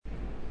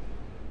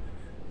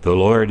The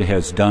Lord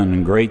has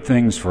done great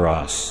things for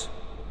us.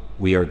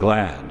 We are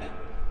glad.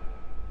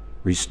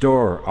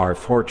 Restore our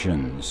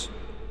fortunes,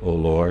 O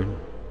Lord.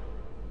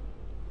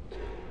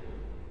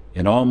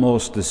 In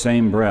almost the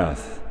same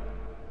breath,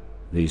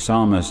 the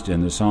psalmist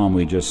in the psalm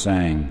we just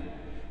sang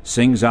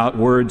sings out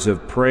words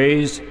of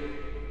praise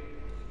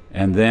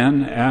and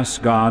then asks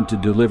God to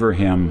deliver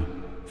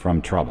him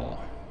from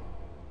trouble.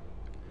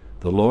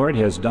 The Lord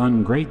has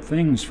done great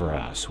things for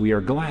us. We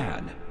are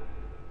glad.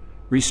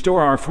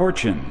 Restore our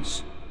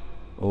fortunes,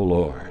 O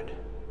Lord.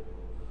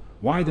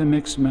 Why the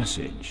mixed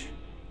message?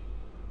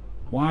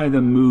 Why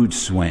the mood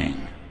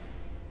swing?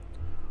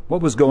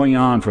 What was going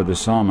on for the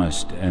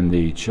psalmist and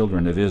the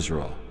children of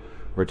Israel?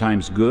 Were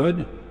times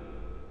good,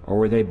 or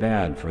were they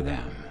bad for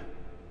them?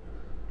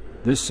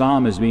 This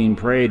psalm is being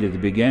prayed at the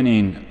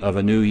beginning of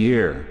a new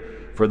year.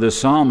 For the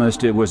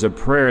psalmist, it was a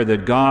prayer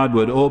that God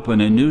would open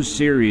a new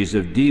series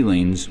of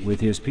dealings with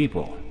his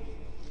people.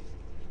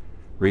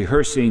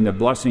 Rehearsing the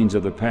blessings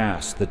of the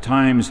past, the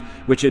times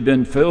which had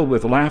been filled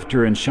with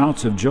laughter and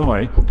shouts of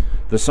joy,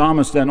 the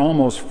psalmist then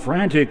almost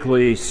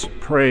frantically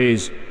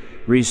prays,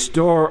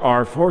 "Restore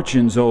our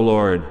fortunes, O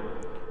Lord,"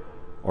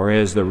 or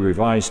as the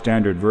Revised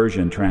Standard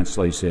Version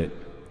translates it,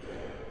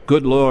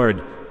 "Good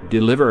Lord,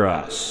 deliver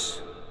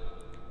us."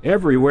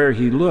 Everywhere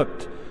he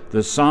looked,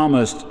 the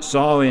psalmist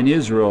saw in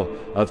Israel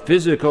a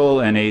physical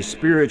and a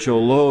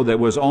spiritual low that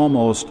was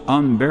almost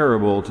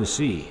unbearable to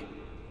see.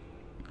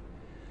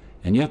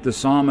 And yet the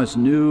psalmist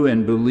knew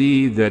and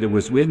believed that it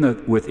was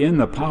within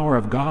the power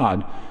of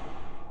God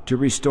to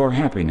restore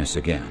happiness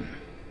again.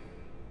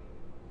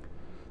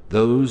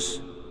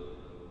 Those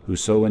who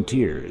sow in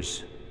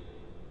tears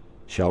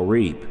shall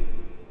reap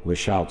with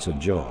shouts of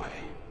joy.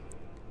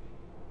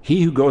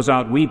 He who goes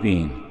out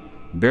weeping,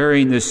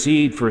 bearing the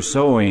seed for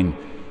sowing,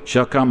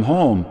 shall come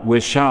home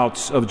with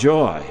shouts of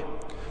joy.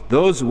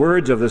 Those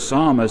words of the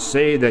psalmist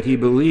say that he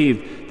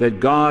believed that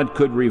God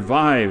could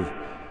revive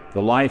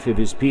the life of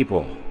his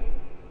people,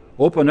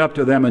 open up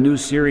to them a new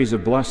series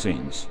of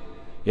blessings.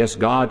 Yes,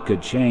 God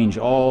could change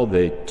all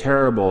the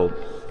terrible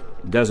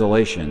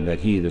desolation that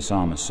he, the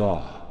psalmist,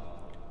 saw.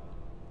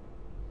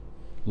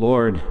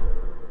 Lord,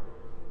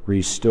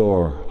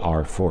 restore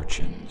our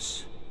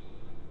fortunes.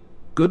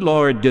 Good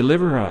Lord,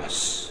 deliver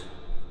us.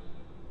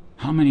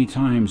 How many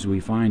times we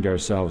find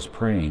ourselves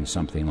praying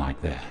something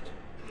like that?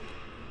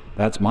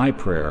 That's my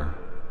prayer,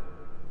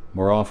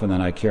 more often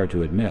than I care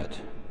to admit.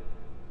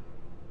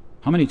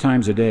 How many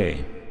times a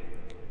day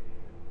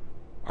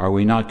are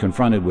we not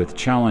confronted with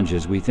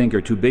challenges we think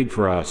are too big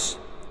for us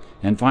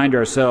and find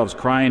ourselves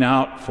crying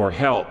out for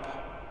help?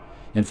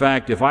 In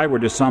fact, if I were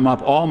to sum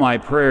up all my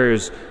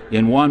prayers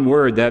in one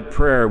word, that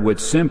prayer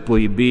would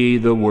simply be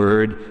the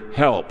word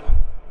help.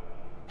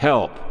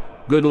 Help.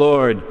 Good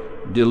Lord,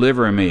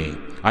 deliver me.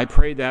 I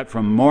pray that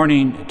from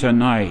morning to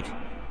night,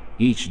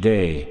 each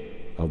day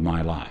of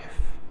my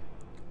life.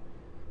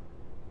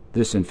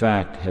 This, in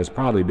fact, has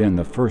probably been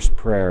the first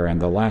prayer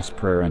and the last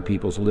prayer on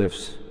people's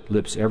lips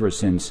ever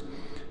since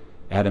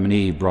Adam and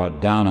Eve brought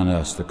down on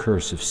us the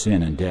curse of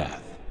sin and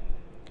death.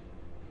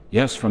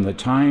 Yes, from the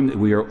time that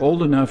we are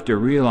old enough to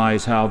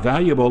realize how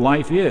valuable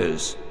life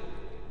is,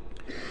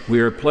 we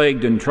are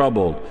plagued and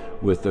troubled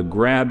with the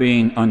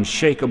grabbing,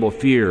 unshakable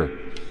fear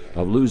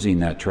of losing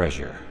that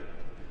treasure.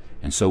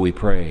 And so we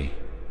pray,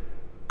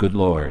 "Good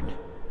Lord,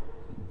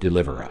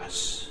 deliver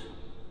us."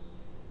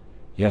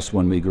 Yes,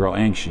 when we grow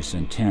anxious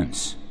and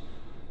tense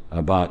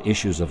about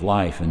issues of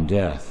life and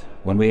death,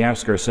 when we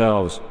ask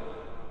ourselves,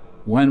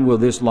 when will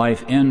this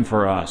life end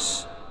for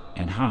us,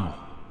 and how?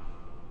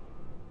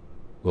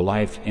 Will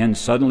life end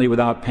suddenly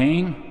without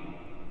pain,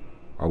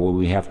 or will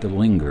we have to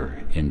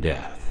linger in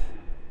death?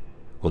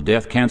 Will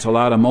death cancel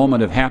out a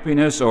moment of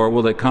happiness, or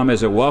will it come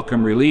as a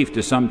welcome relief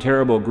to some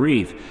terrible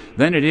grief?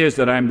 Then it is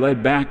that I'm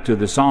led back to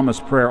the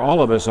psalmist's prayer.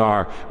 All of us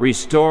are.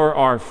 Restore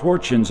our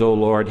fortunes, O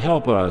Lord.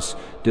 Help us.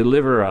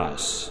 Deliver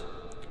us.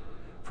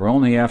 For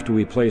only after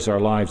we place our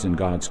lives in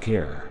God's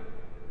care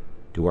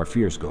do our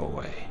fears go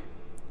away.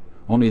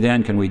 Only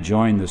then can we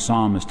join the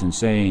psalmist in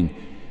saying,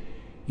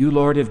 "You,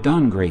 Lord, have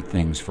done great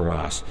things for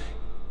us.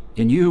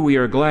 In you we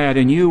are glad.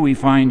 In you we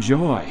find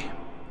joy."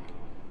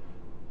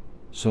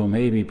 So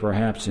maybe,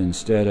 perhaps,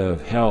 instead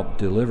of "help,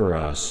 deliver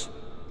us,"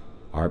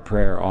 our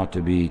prayer ought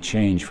to be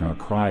changed from a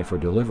cry for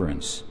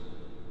deliverance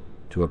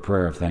to a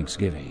prayer of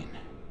thanksgiving.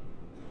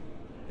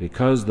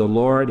 Because the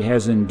Lord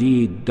has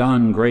indeed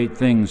done great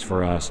things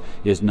for us,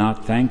 is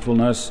not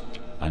thankfulness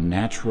a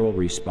natural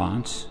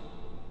response?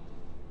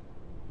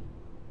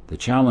 The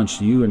challenge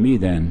to you and me,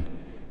 then,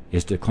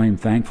 is to claim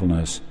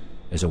thankfulness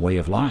as a way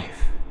of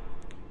life.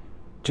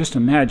 Just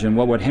imagine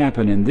what would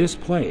happen in this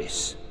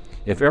place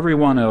if every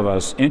one of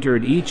us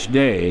entered each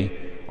day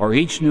or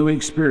each new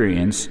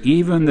experience,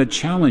 even the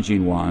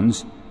challenging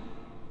ones,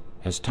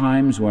 as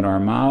times when our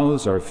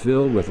mouths are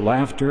filled with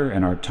laughter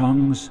and our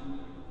tongues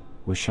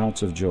with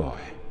shouts of joy.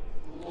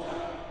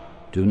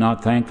 Do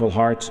not thankful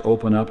hearts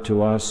open up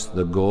to us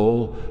the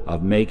goal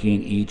of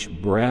making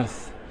each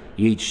breath,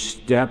 each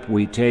step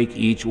we take,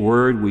 each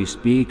word we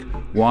speak,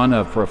 one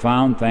of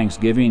profound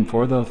thanksgiving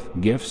for the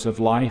gifts of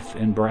life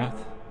and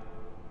breath?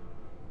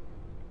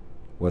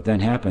 What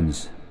then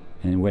happens,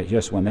 and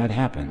just when that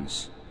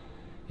happens,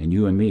 in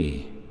you and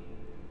me,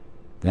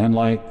 then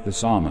like the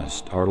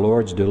psalmist, our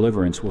Lord's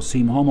deliverance will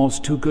seem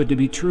almost too good to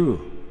be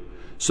true.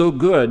 So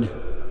good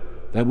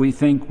that we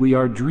think we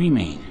are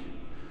dreaming.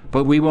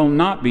 But we will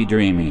not be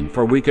dreaming,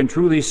 for we can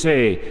truly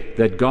say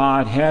that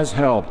God has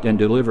helped and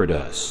delivered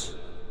us.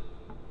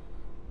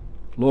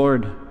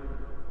 Lord,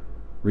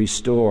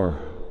 restore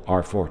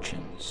our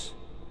fortunes.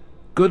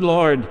 Good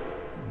Lord,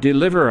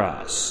 deliver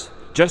us.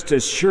 Just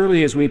as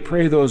surely as we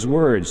pray those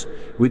words,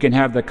 we can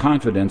have the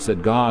confidence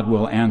that God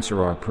will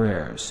answer our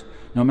prayers,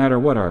 no matter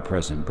what our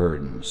present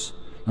burdens,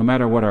 no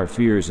matter what our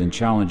fears and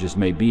challenges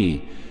may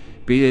be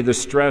they the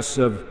stress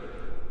of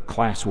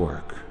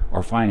classwork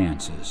or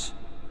finances,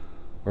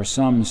 or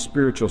some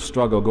spiritual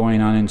struggle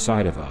going on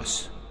inside of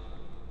us.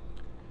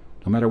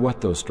 No matter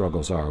what those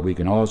struggles are, we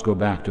can always go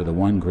back to the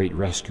one great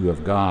rescue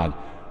of God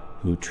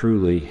who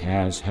truly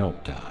has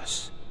helped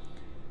us.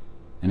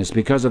 And it's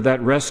because of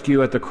that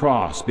rescue at the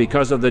cross,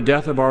 because of the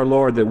death of our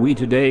Lord, that we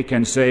today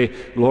can say,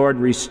 Lord,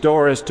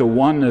 restore us to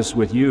oneness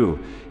with you,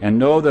 and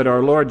know that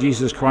our Lord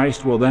Jesus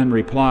Christ will then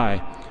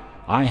reply,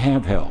 I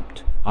have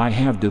helped. I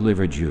have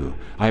delivered you.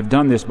 I have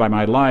done this by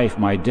my life,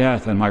 my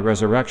death, and my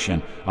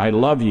resurrection. I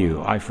love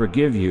you. I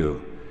forgive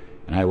you.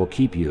 And I will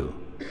keep you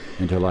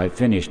until I have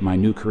finished my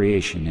new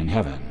creation in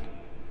heaven.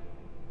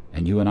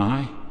 And you and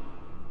I?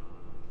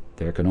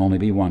 There can only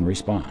be one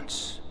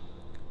response.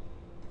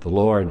 The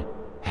Lord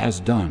has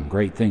done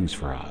great things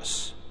for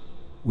us.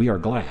 We are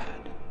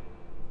glad.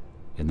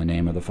 In the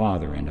name of the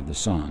Father, and of the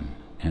Son,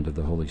 and of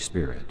the Holy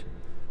Spirit.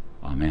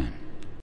 Amen.